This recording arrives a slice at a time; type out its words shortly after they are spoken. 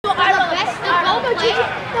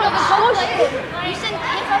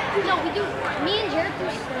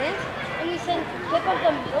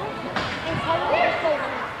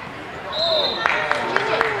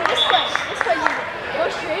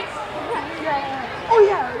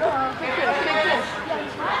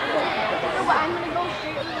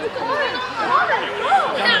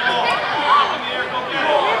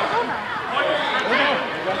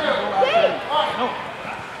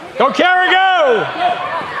Go, Kara, go!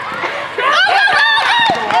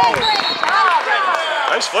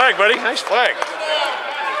 Nice flag, buddy. Nice flag.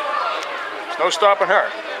 There's no stopping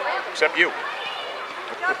her, except you.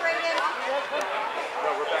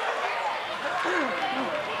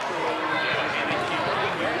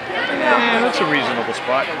 Yeah, that's a reasonable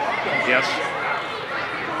spot, yes. It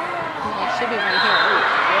should be right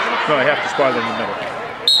here. No, I have to spot it in the middle.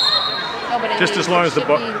 No, but just as long as the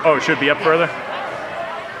ball. Oh, it should be up further?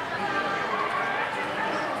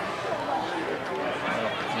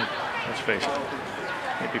 Let's face it.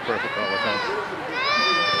 Can't be perfect all the time.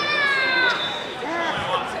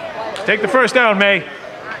 Take the first down, May.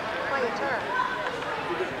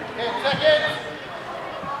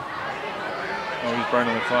 Oh, he's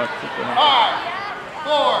burning the clock. 5,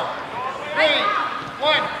 4, 3,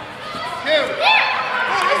 1, 2.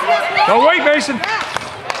 Don't wait, Mason.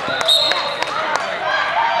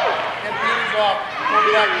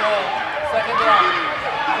 Second down.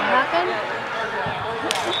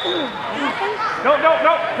 No.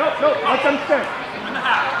 Let them stay.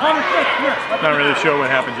 Not really sure what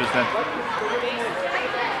happened just then.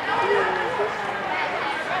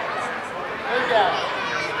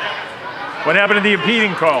 What happened to the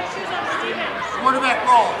impeding call? Quarterback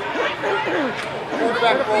roll.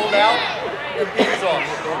 Quarterback rolled out. Impeding's off.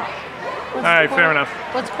 All right, fair enough.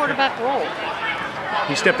 What's quarterback roll?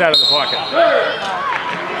 He stepped out of the pocket.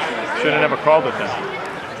 Should have never called it then.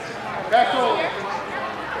 Back roll.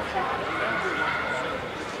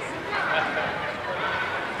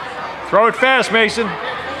 Throw it fast, Mason.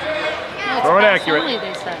 No, throw it accurate. Only,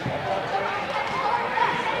 they said.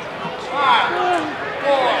 5,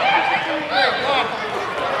 4, 3, 1.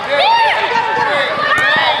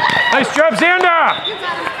 Nice job, Xander.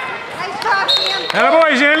 Nice job, Sam.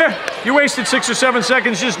 Attaboy, Xander. You wasted 6 or 7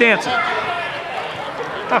 seconds just dancing.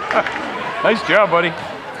 Nice job, buddy.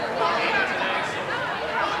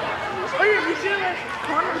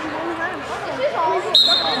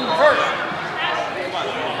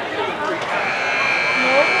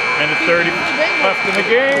 Minute 30 left in the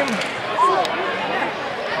game.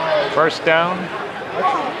 First down.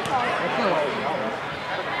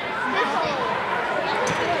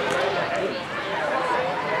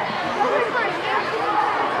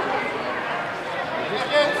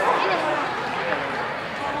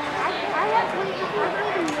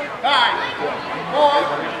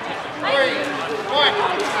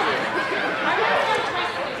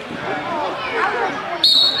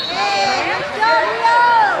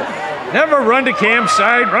 Never run to Cam's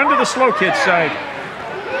side, run to the slow kid's side.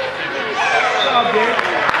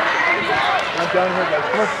 I'm down here, guys.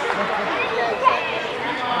 Come on.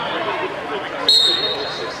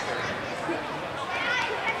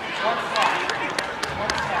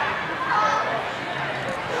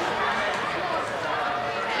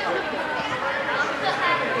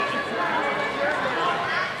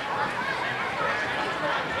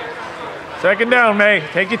 Second down, May.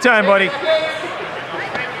 Take your time, buddy.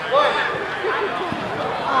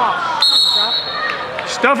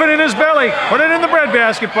 Stuff it in his belly. Put it in the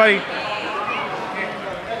breadbasket, buddy.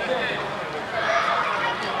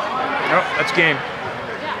 Oh, that's game.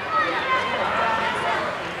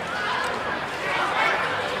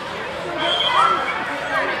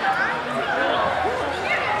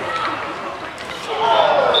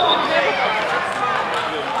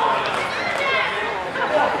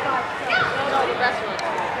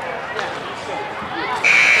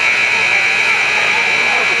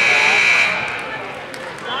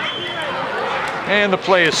 And the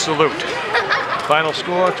players salute. Final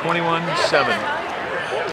score, 21-7.